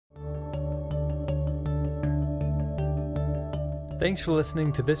Thanks for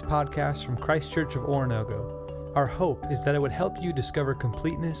listening to this podcast from Christ Church of Oronogo. Our hope is that it would help you discover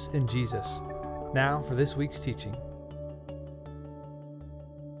completeness in Jesus. Now for this week's teaching.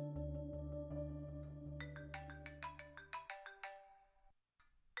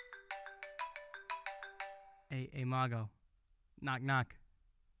 Hey, Margo. Knock, knock.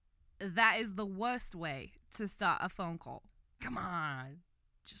 That is the worst way to start a phone call. Come on.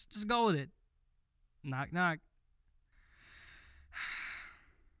 Just go with it. Knock, knock.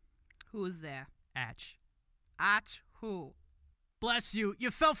 Who's there? Atch. Atch who? Bless you. You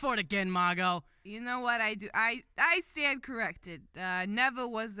fell for it again, Margo. You know what I do? I stand corrected. Never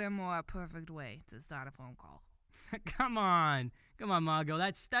was there more a perfect way to start a phone call. Come on, Margo.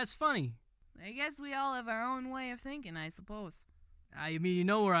 That's funny. I guess we all have our own way of thinking, I suppose. I mean, you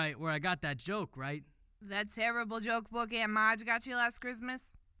know where I got that joke, right? That terrible joke book Aunt Marge got you last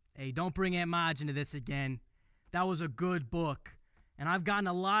Christmas? Hey, don't bring Aunt Marge into this again. That was a good book, and I've gotten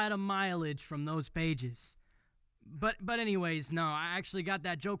a lot of mileage from those pages. But anyways, no, I actually got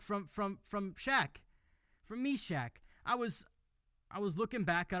that joke from Shaq, from me, Shaq. I was looking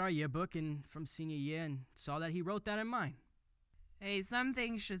back at our yearbook and from senior year and saw that he wrote that in mine. Hey, some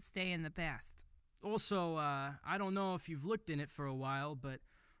things should stay in the past. Also, I don't know if you've looked in it for a while, but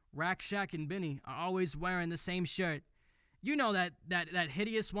Rack, Shack, and Benny are always wearing the same shirt. You know that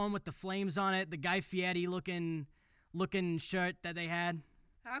hideous one with the flames on it, the Guy Fieri looking shirt that they had?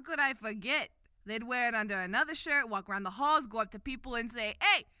 How could I forget? They'd wear it under another shirt, walk around the halls, go up to people and say,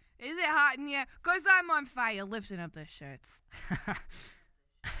 "Hey, is it hot in here? 'Cause I'm on fire," lifting up their shirts.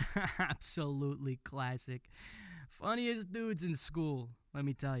 Absolutely classic. Funniest dudes in school, let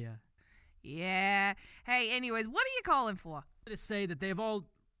me tell you. Yeah. Hey, anyways, what are you calling for? To say that they've all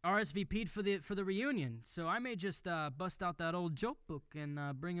RSVP'd for the reunion, so I may just bust out that old joke book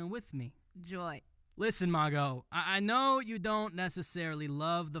and bring it with me. Joy. Listen, Margo, I know you don't necessarily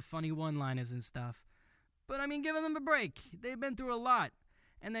love the funny one-liners and stuff, but I mean, giving them a break. They've been through a lot,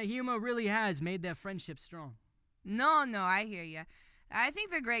 and their humor really has made their friendship strong. No, I hear you. I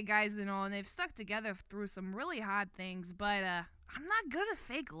think they're great guys and all, and they've stuck together through some really hard things, but I'm not good at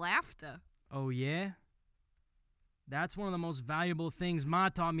fake laughter. Oh, yeah? That's one of the most valuable things Ma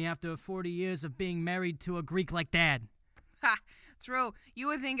taught me after 40 years of being married to a Greek like Dad. Ha! True. You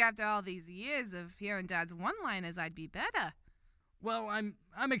would think after all these years of hearing Dad's one-liners I'd be better. Well,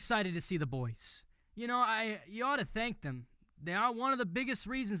 I'm excited to see the boys. You know, you ought to thank them. They are one of the biggest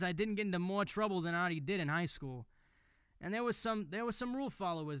reasons I didn't get into more trouble than I already did in high school. And there was some rule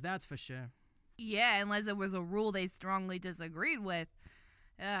followers, that's for sure. Yeah, unless it was a rule they strongly disagreed with.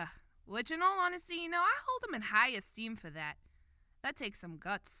 Which, in all honesty, I hold them in high esteem for that. That takes some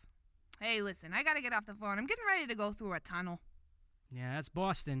guts. Hey, listen, I gotta get off the phone. I'm getting ready to go through a tunnel. Yeah, that's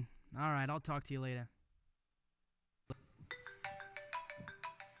Boston. All right, I'll talk to you later.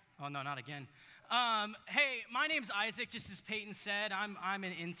 Oh, no, not again. Hey, my name's Isaac, just as Peyton said. I'm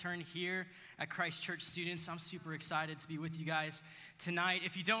an intern here at Christ Church Students. I'm super excited to be with you guys tonight.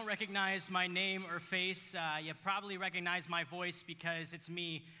 If you don't recognize my name or face, you probably recognize my voice because it's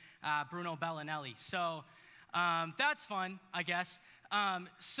me, Bruno Bellinelli. So that's fun, I guess.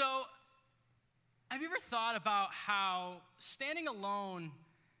 So have you ever thought about how standing alone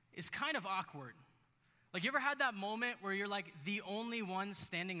is kind of awkward? Like, you ever had that moment where you're like the only one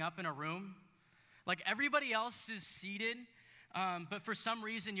standing up in a room? Like, everybody else is seated, but for some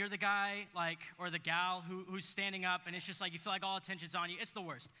reason you're the guy, or the gal who's standing up, and it's just like you feel like all attention's on you. It's the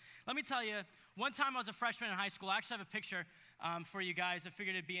worst. Let me tell you, one time I was a freshman in high school. I actually have a picture for you guys. I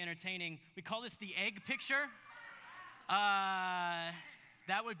figured it'd be entertaining. We call this the egg picture.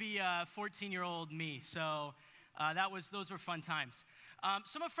 That would be 14-year-old me. So those were fun times.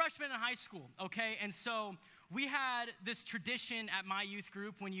 So I'm a freshman in high school, okay? And so we had this tradition at my youth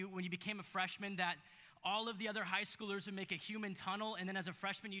group when you became a freshman that all of the other high schoolers would make a human tunnel, and then as a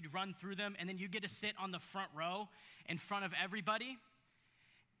freshman you'd run through them, and then you get to sit on the front row in front of everybody.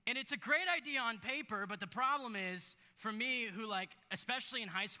 And it's a great idea on paper, but the problem is, for me, who especially in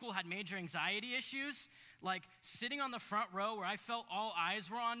high school had major anxiety issues, sitting on the front row where I felt all eyes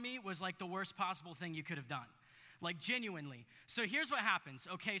were on me was the worst possible thing you could have done. Genuinely. So here's what happens,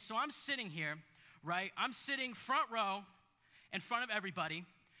 okay? So I'm sitting here, right? I'm sitting front row in front of everybody,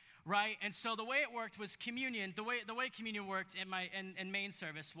 right? And so the way it worked was communion. The way communion worked in main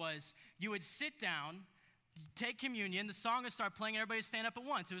service was you would sit down, take communion, the song would start playing, and everybody would stand up at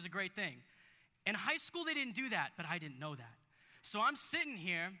once. It was a great thing. In high school, they didn't do that, but I didn't know that. So I'm sitting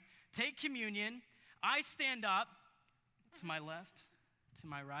here, take communion, I stand up to my left, to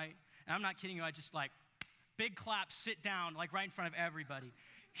my right, and I'm not kidding you, I just big clap, sit down, right in front of everybody.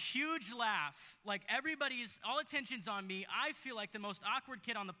 huge laugh. Like all attention's on me. I feel like the most awkward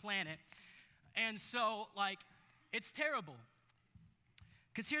kid on the planet. And so, like, it's terrible.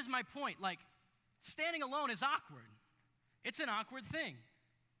 Because here's my point. Like, standing alone is awkward. It's an awkward thing.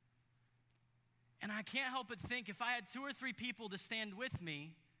 And I can't help but think if I had 2 or 3 people to stand with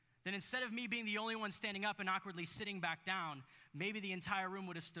me, then instead of me being the only one standing up and awkwardly sitting back down, maybe the entire room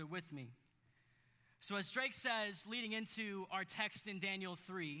would have stood with me. So as Drake says, leading into our text in Daniel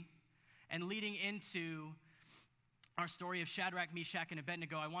 3, and leading into our story of Shadrach, Meshach, and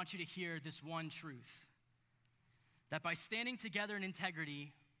Abednego, I want you to hear this one truth. That by standing together in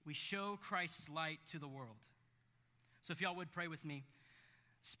integrity, we show Christ's light to the world. So if y'all would pray with me.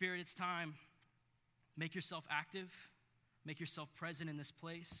 Spirit, it's time. Make yourself active. Make yourself present in this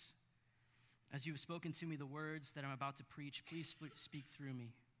place. As you have spoken to me the words that I'm about to preach, please speak through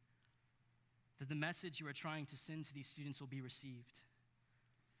me. That the message you are trying to send to these students will be received.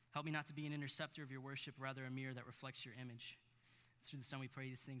 Help me not to be an interceptor of your worship, rather a mirror that reflects your image. It's through the Son we pray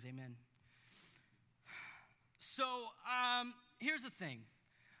these things, amen. So here's the thing.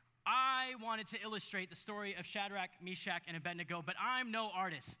 I wanted to illustrate the story of Shadrach, Meshach, and Abednego, but I'm no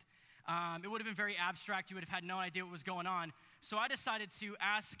artist. It would have been very abstract. You would have had no idea what was going on. So I decided to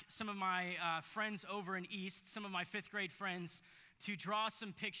ask some of my friends over in East, some of my 5th grade friends, to draw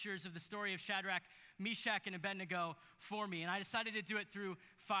some pictures of the story of Shadrach, Meshach, and Abednego for me. And I decided to do it through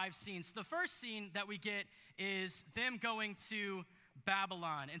 5 scenes. The first scene that we get is them going to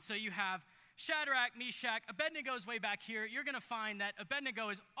Babylon. And so you have Shadrach, Meshach, Abednego's way back here. You're going to find that Abednego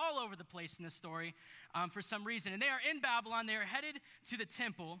is all over the place in this story for some reason. And they are in Babylon. They are headed to the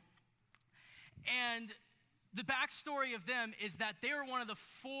temple. And the backstory of them is that they were one of the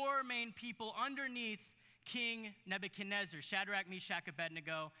 4 main people underneath King Nebuchadnezzar, Shadrach, Meshach,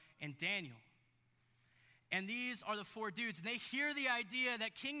 Abednego, and Daniel. And these are the 4 dudes. And they hear the idea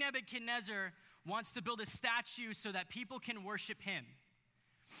that King Nebuchadnezzar wants to build a statue so that people can worship him.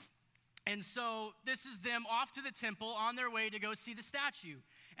 And so this is them off to the temple on their way to go see the statue.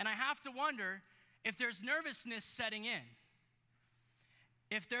 And I have to wonder if there's nervousness setting in.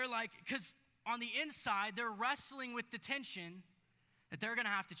 If they're like, because on the inside, they're wrestling with the tension that they're going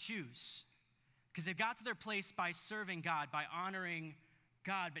to have to choose. Because they've got to their place by serving God, by honoring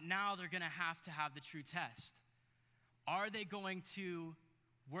God, but now they're going to have the true test. Are they going to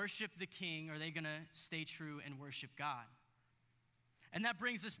worship the king, or are they going to stay true and worship God? And that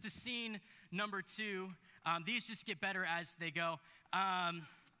brings us to scene number 2. These just get better as they go. That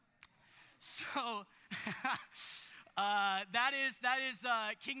is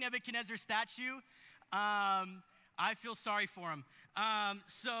King Nebuchadnezzar's statue. I feel sorry for him.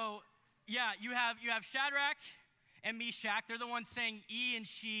 You have Shadrach and Meshach. They're the ones saying "e" and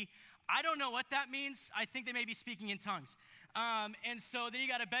 "she." I don't know what that means. I think they may be speaking in tongues. And so then you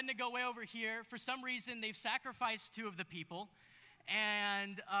got Abednego way over here. For some reason, they've sacrificed 2 of the people,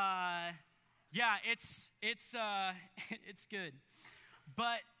 and it's good.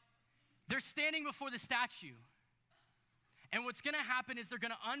 But they're standing before the statue. And what's going to happen is they're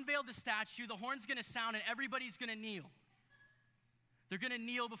going to unveil the statue, the horn's going to sound, and everybody's going to kneel. They're going to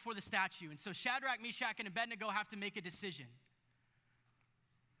kneel before the statue. And so Shadrach, Meshach, and Abednego have to make a decision.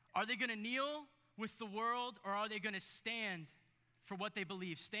 Are they going to kneel with the world, or are they going to stand for what they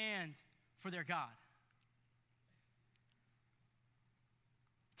believe, stand for their God?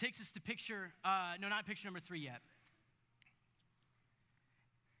 Takes us to not picture number 3 yet.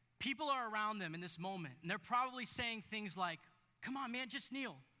 People are around them in this moment, and they're probably saying things like, "Come on, man, just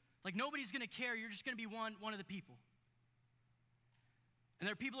kneel. Like, nobody's going to care. You're just going to be one of the people." And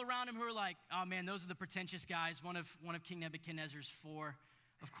there are people around him who are like, "Oh, man, those are the pretentious guys, one of King Nebuchadnezzar's 4.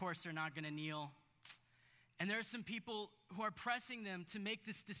 Of course they're not going to kneel." And there are some people who are pressing them to make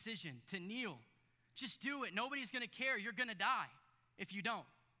this decision, to kneel. Just do it. Nobody's going to care. You're going to die if you don't.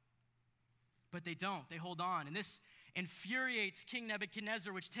 But they don't. They hold on. And this infuriates King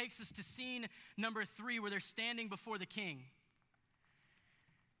Nebuchadnezzar, which takes us to scene number 3, where they're standing before the king.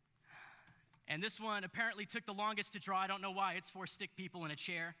 And this one apparently took the longest to draw. I don't know why. It's 4 stick people in a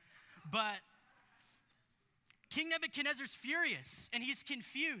chair. But King Nebuchadnezzar's furious, and he's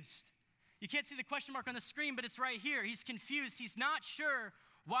confused. You can't see the question mark on the screen, but it's right here. He's confused. He's not sure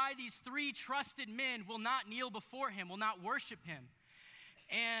why these 3 trusted men will not kneel before him, will not worship him.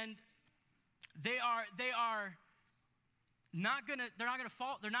 And they're not going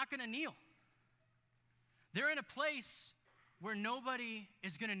to kneel. They're in a place where nobody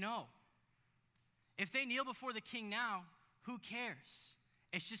is going to know. If they kneel before the king now, who cares?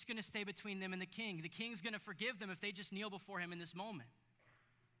 It's just going to stay between them and the king. The king's going to forgive them if they just kneel before him in this moment.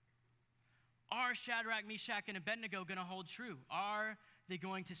 Are Shadrach, Meshach, and Abednego going to hold true? Are they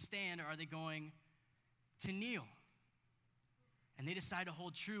going to stand or are they going to kneel? And they decide to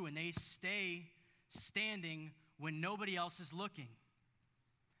hold true, and they stay standing when nobody else is looking.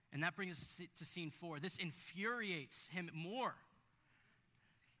 And that brings us to scene 4. This infuriates him more.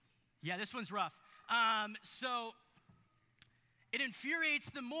 Yeah, this one's rough. So it infuriates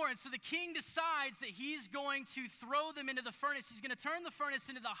them more. And so the king decides that he's going to throw them into the furnace. He's going to turn the furnace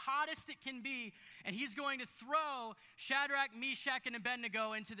into the hottest it can be, and he's going to throw Shadrach, Meshach, and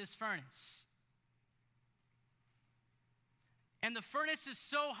Abednego into this furnace. And the furnace is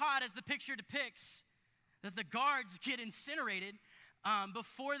so hot, as the picture depicts, that the guards get incinerated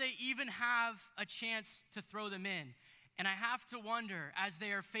before they even have a chance to throw them in. And I have to wonder, as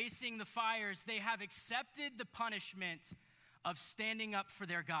they are facing the fires, they have accepted the punishment of standing up for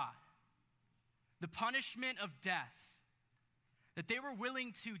their God, the punishment of death, that they were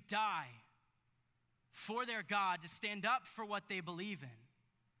willing to die for their God, to stand up for what they believe in.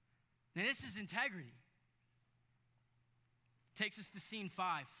 Now, this is integrity. Takes us to scene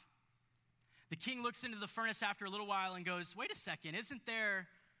 5. The king looks into the furnace after a little while and goes, wait a second, isn't there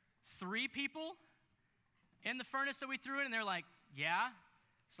 3 people in the furnace that we threw in? And they're like, yeah.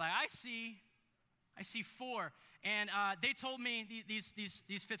 It's like, I see 4. And they told me, these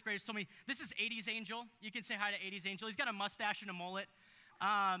 5th graders told me, this is 80s Angel. You can say hi to 80s Angel. He's got a mustache and a mullet.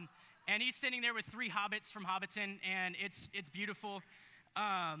 And he's sitting there with 3 hobbits from Hobbiton, and it's beautiful.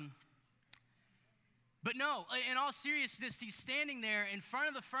 But no, in all seriousness, he's standing there in front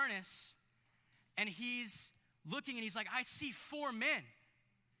of the furnace, and he's looking, and he's like, I see 4 men.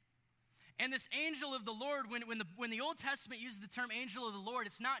 And this angel of the Lord, when the Old Testament uses the term angel of the Lord,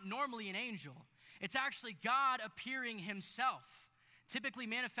 it's not normally an angel. It's actually God appearing himself, typically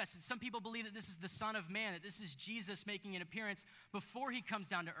manifested. Some people believe that this is the Son of Man, that this is Jesus making an appearance before he comes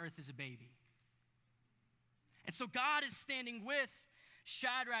down to earth as a baby. And so God is standing with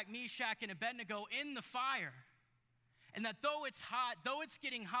Shadrach, Meshach, and Abednego in the fire. And that though it's hot, though it's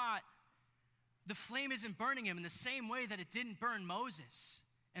getting hot, the flame isn't burning him in the same way that it didn't burn Moses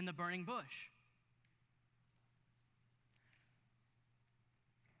in the burning bush.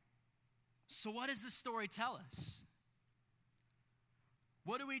 So what does this story tell us?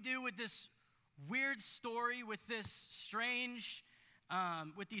 What do we do with this weird story, with this strange,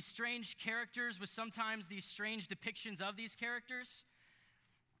 with these strange characters, with sometimes these strange depictions of these characters?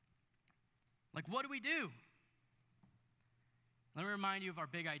 Like, what do we do? Let me remind you of our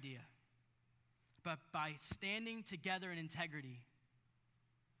big idea. But by standing together in integrity,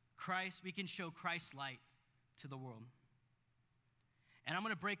 we can show Christ's light to the world. And I'm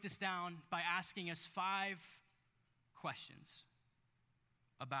going to break this down by asking us 5 questions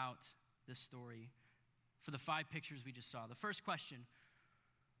about this story for the 5 pictures we just saw. The first question,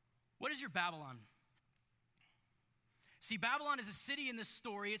 what is your Babylon? See, Babylon is a city in this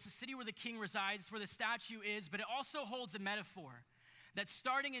story. It's a city where the king resides, where the statue is, but it also holds a metaphor that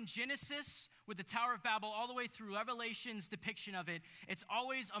starting in Genesis with the Tower of Babel all the way through Revelation's depiction of it, it's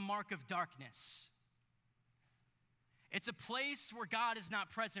always a mark of darkness. It's a place where God is not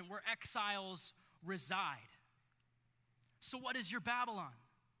present, where exiles reside. So what is your Babylon?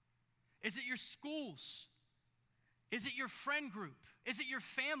 Is it your schools? Is it your friend group? Is it your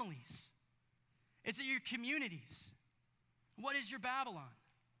families? Is it your communities? What is your Babylon?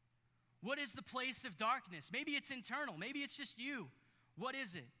 What is the place of darkness? Maybe it's internal. Maybe it's just you. What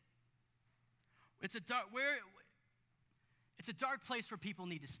is it? It's a dark place where people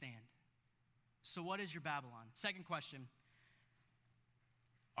need to stand. So what is your Babylon? Second question.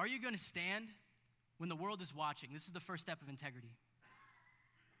 Are you going to stand when the world is watching? This is the first step of integrity.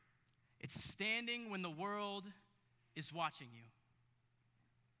 It's standing when the world is watching you.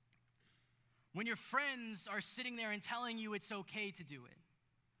 When your friends are sitting there and telling you it's okay to do it.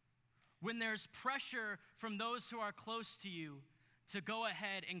 When there's pressure from those who are close to you to go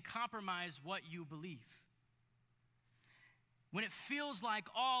ahead and compromise what you believe. When it feels like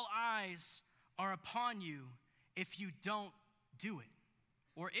all eyes are upon you if you don't do it,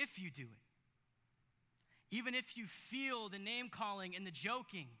 or if you do it. Even if you feel the name calling and the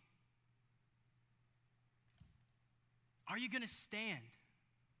joking, are you going to stand?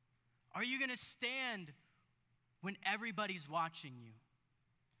 Are you going to stand when everybody's watching you?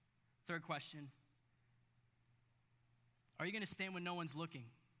 Third question. Are you going to stand when no one's looking?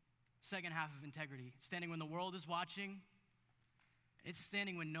 Second half of integrity. Standing when the world is watching. It's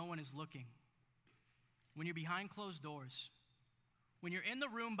standing when no one is looking. When you're behind closed doors. When you're in the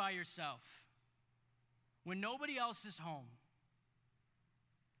room by yourself. When nobody else is home.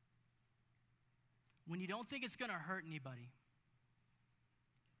 When you don't think it's going to hurt anybody.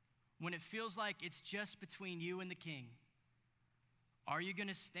 When it feels like it's just between you and the king. Are you going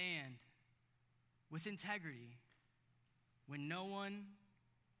to stand with integrity when no one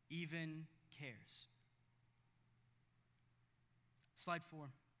even cares? Slide 4.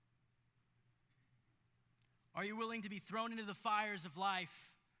 Are you willing to be thrown into the fires of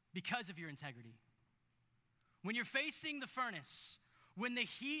life because of your integrity? When you're facing the furnace, when the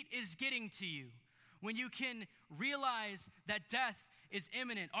heat is getting to you, when you can realize that death is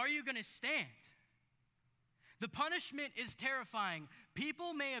imminent, are you going to stand? The punishment is terrifying.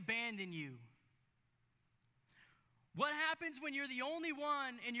 People may abandon you. What happens when you're the only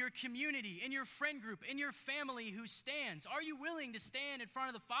one in your community, in your friend group, in your family who stands? Are you willing to stand in front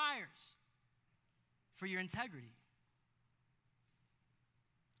of the fires for your integrity?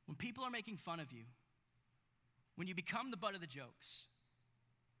 When people are making fun of you, when you become the butt of the jokes,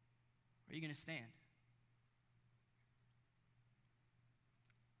 are you going to stand?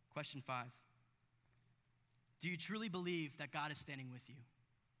 Question 5. Do you truly believe that God is standing with you?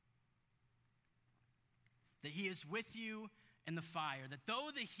 That he is with you in the fire, that though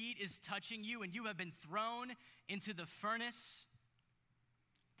the heat is touching you and you have been thrown into the furnace,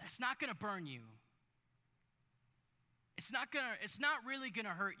 that's not going to burn you. It's not really going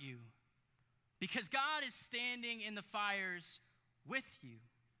to hurt you, because God is standing in the fires with you.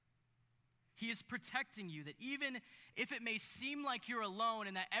 He is protecting you, that even if it may seem like you're alone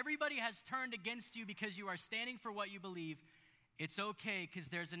and that everybody has turned against you because you are standing for what you believe, it's okay, because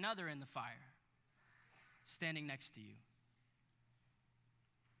there's another in the fire standing next to you.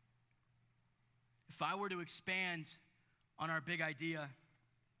 If I were to expand on our big idea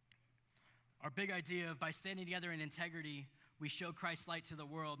of by standing together in integrity, we show Christ's light to the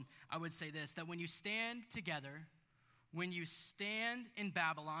world, I would say this, that when you stand together, when you stand in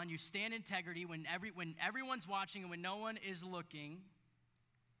Babylon, you stand in integrity when everyone's watching and when no one is looking,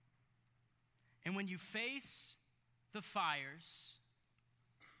 and when you face the fires,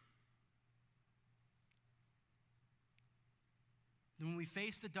 when we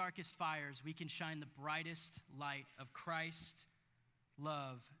face the darkest fires, we can shine the brightest light of Christ's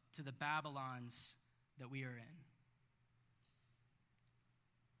love to the Babylons that we are in.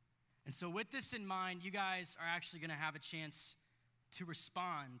 And so with this in mind, you guys are actually going to have a chance to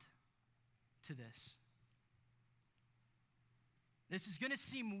respond to this. This is going to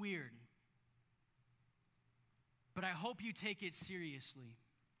seem weird, but I hope you take it seriously.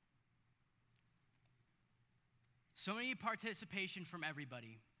 So many participation from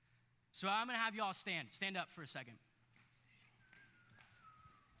everybody. So I'm going to have you all stand up for a second.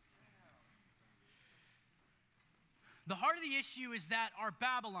 The heart of the issue is that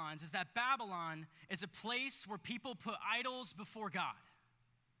Babylon is a place where people put idols before God.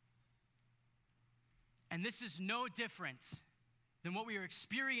 And this is no different than what we are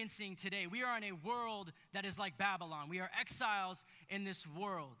experiencing today. We are in a world that is like Babylon. We are exiles in this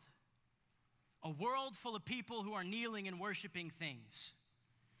world. A world full of people who are kneeling and worshiping things.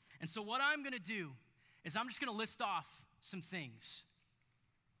 And so what I'm going to do is I'm just going to list off some things.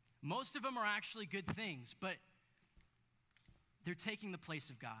 Most of them are actually good things, but they're taking the place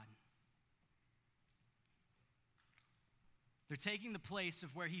of God. They're taking the place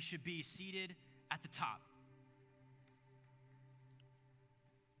of where he should be, seated at the top.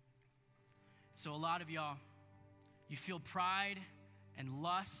 So a lot of y'all, you feel pride and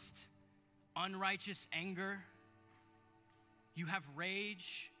lust, unrighteous anger. You have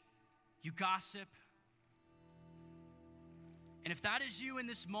rage. You gossip. And if that is you in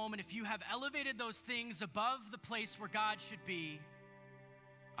this moment, if you have elevated those things above the place where God should be,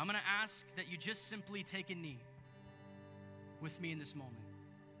 I'm going to ask that you just simply take a knee with me in this moment.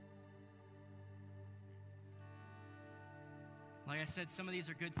 Like I said, some of these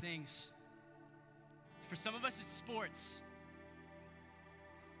are good things. For some of us, it's sports.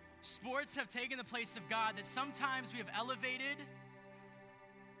 Sports have taken the place of God, that sometimes we have elevated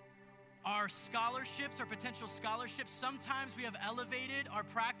our scholarships, our potential scholarships. Sometimes we have elevated our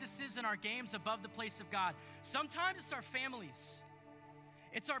practices and our games above the place of God. Sometimes it's our families.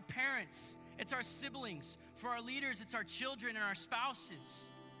 It's our parents. It's our siblings. For our leaders, it's our children and our spouses.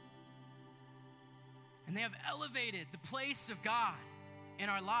 And they have elevated the place of God in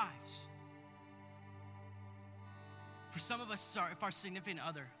our lives. For some of us, if our significant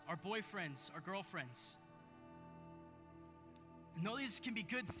other, our boyfriends, our girlfriends, and though these can be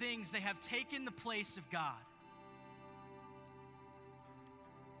good things, they have taken the place of God.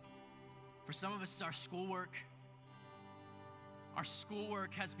 For some of us, it's our schoolwork. Our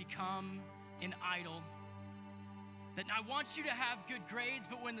schoolwork has become an idol. That I want you to have good grades,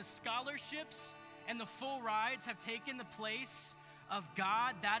 but when the scholarships and the full rides have taken the place of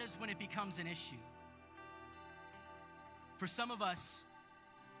God, that is when it becomes an issue. For some of us,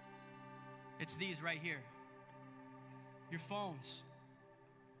 it's these right here. Your phones.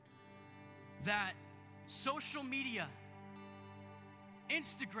 That social media,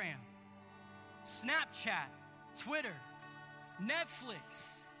 Instagram, Snapchat, Twitter,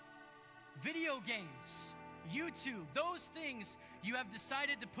 Netflix, video games, YouTube, those things you have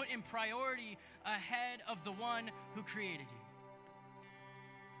decided to put in priority ahead of the one who created you.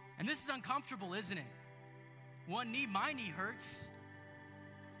 And this is uncomfortable, isn't it? One knee, my knee hurts.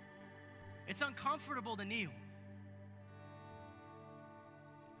 It's uncomfortable to kneel.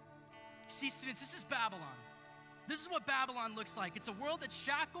 See, students, this is Babylon. This is what Babylon looks like. It's a world that's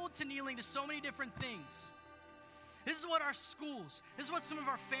shackled to kneeling to so many different things. This is what our schools, this is what some of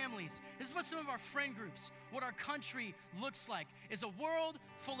our families, this is what some of our friend groups, what our country looks like, is a world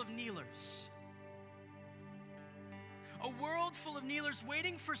full of kneelers. A world full of kneelers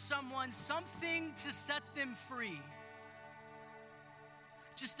waiting for someone, something to set them free.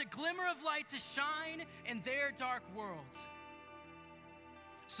 Just a glimmer of light to shine in their dark world.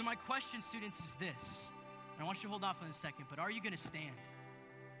 So my question, students, is this. And I want you to hold off on a second, but are you going to stand?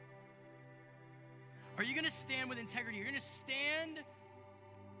 Are you going to stand with integrity? Are you going to stand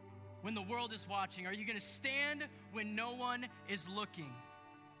when the world is watching? Are you going to stand when no one is looking?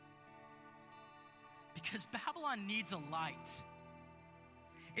 Because Babylon needs a light.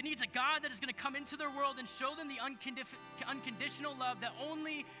 It needs a God that is going to come into their world and show them the unconditional love that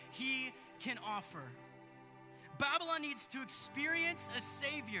only He can offer. Babylon needs to experience a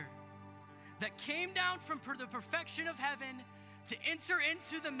Savior that came down from the perfection of heaven to enter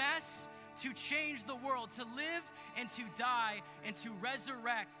into the mess, to change the world, to live and to die and to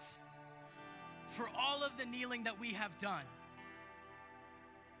resurrect for all of the kneeling that we have done.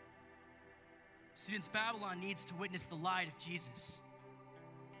 Students, Babylon needs to witness the light of Jesus.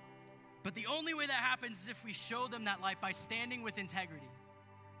 But the only way that happens is if we show them that light by standing with integrity.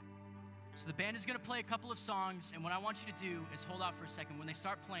 So the band is going to play a couple of songs, and what I want you to do is hold out for a second. When they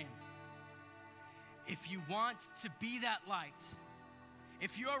start playing, if you want to be that light,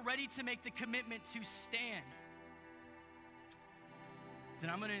 if you are ready to make the commitment to stand, then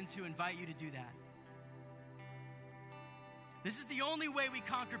I'm going to invite you to do that. This is the only way we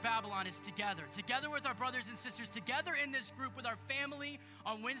conquer Babylon, is together. Together with our brothers and sisters, together in this group with our family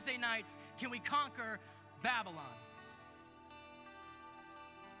on Wednesday nights, can we conquer Babylon.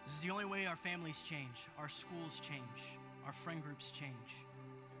 This is the only way our families change, our schools change, our friend groups change.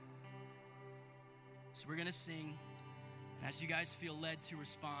 So we're going to sing, and as you guys feel led to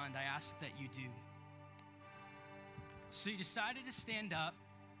respond, I ask that you do. So you decided to stand up.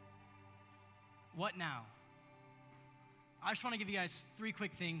 What now? I just want to give you guys 3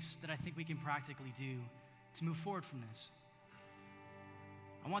 quick things that I think we can practically do to move forward from this.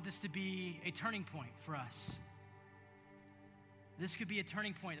 I want this to be a turning point for us. This could be a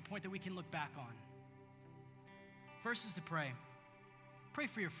turning point, a point that we can look back on. First is to pray. Pray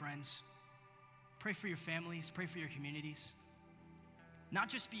for your friends. Pray for your families. Pray for your communities. Not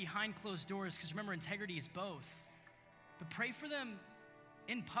just behind closed doors, because remember, integrity is both. But pray for them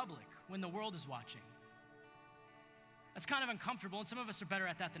in public when the world is watching. That's kind of uncomfortable, and some of us are better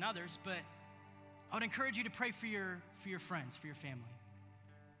at that than others, but I would encourage you to pray for your friends, for your family.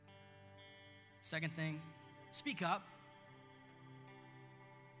 Second thing, speak up.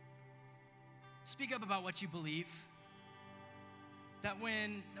 Speak up about what you believe. That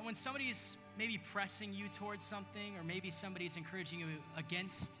when somebody's maybe pressing you towards something, or maybe somebody's encouraging you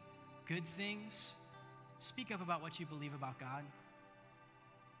against good things, speak up about what you believe about God.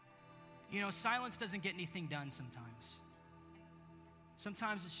 You know, silence doesn't get anything done sometimes.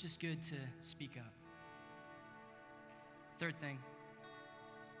 Sometimes it's just good to speak up. Third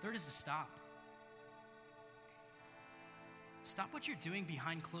is to stop. Stop what you're doing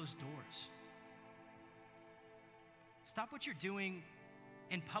behind closed doors. Stop what you're doing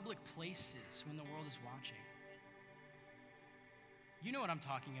in public places when the world is watching. You know what I'm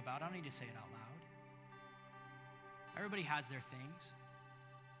talking about. I don't need to say it out loud. Everybody has their things.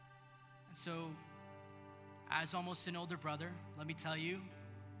 And so, as almost an older brother, let me tell you,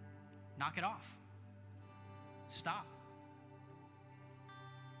 knock it off. Stop.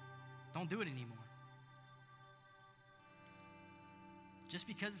 Don't do it anymore. Just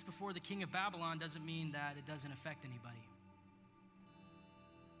because it's before the king of Babylon doesn't mean that it doesn't affect anybody.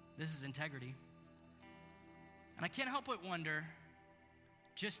 This is integrity. And I can't help but wonder,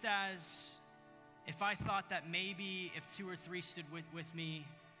 just as if I thought that maybe if 2 or 3 stood with me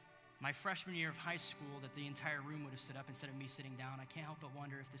my freshman year of high school, that the entire room would have stood up instead of me sitting down, I can't help but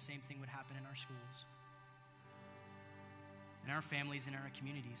wonder if the same thing would happen in our schools, in our families, and in our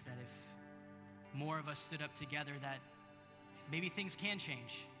communities, that if more of us stood up together, that maybe things can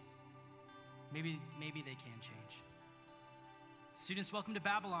change. Maybe they can change. Students, welcome to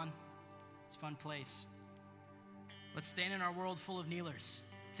Babylon. It's a fun place. Let's stand in our world full of kneelers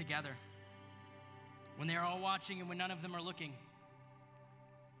together, when they are all watching and when none of them are looking.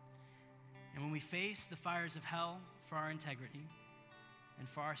 And when we face the fires of hell for our integrity and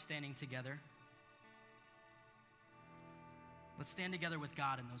for our standing together, let's stand together with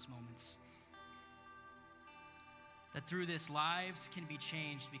God in those moments. That through this, lives can be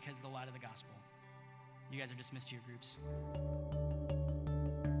changed because of the light of the gospel. You guys are dismissed to your groups.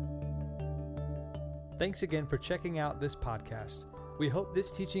 Thanks again for checking out this podcast. We hope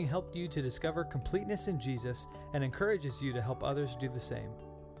this teaching helped you to discover completeness in Jesus and encourages you to help others do the same.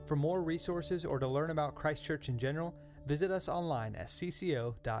 For more resources or to learn about Christ Church in general, visit us online at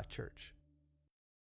cco.church.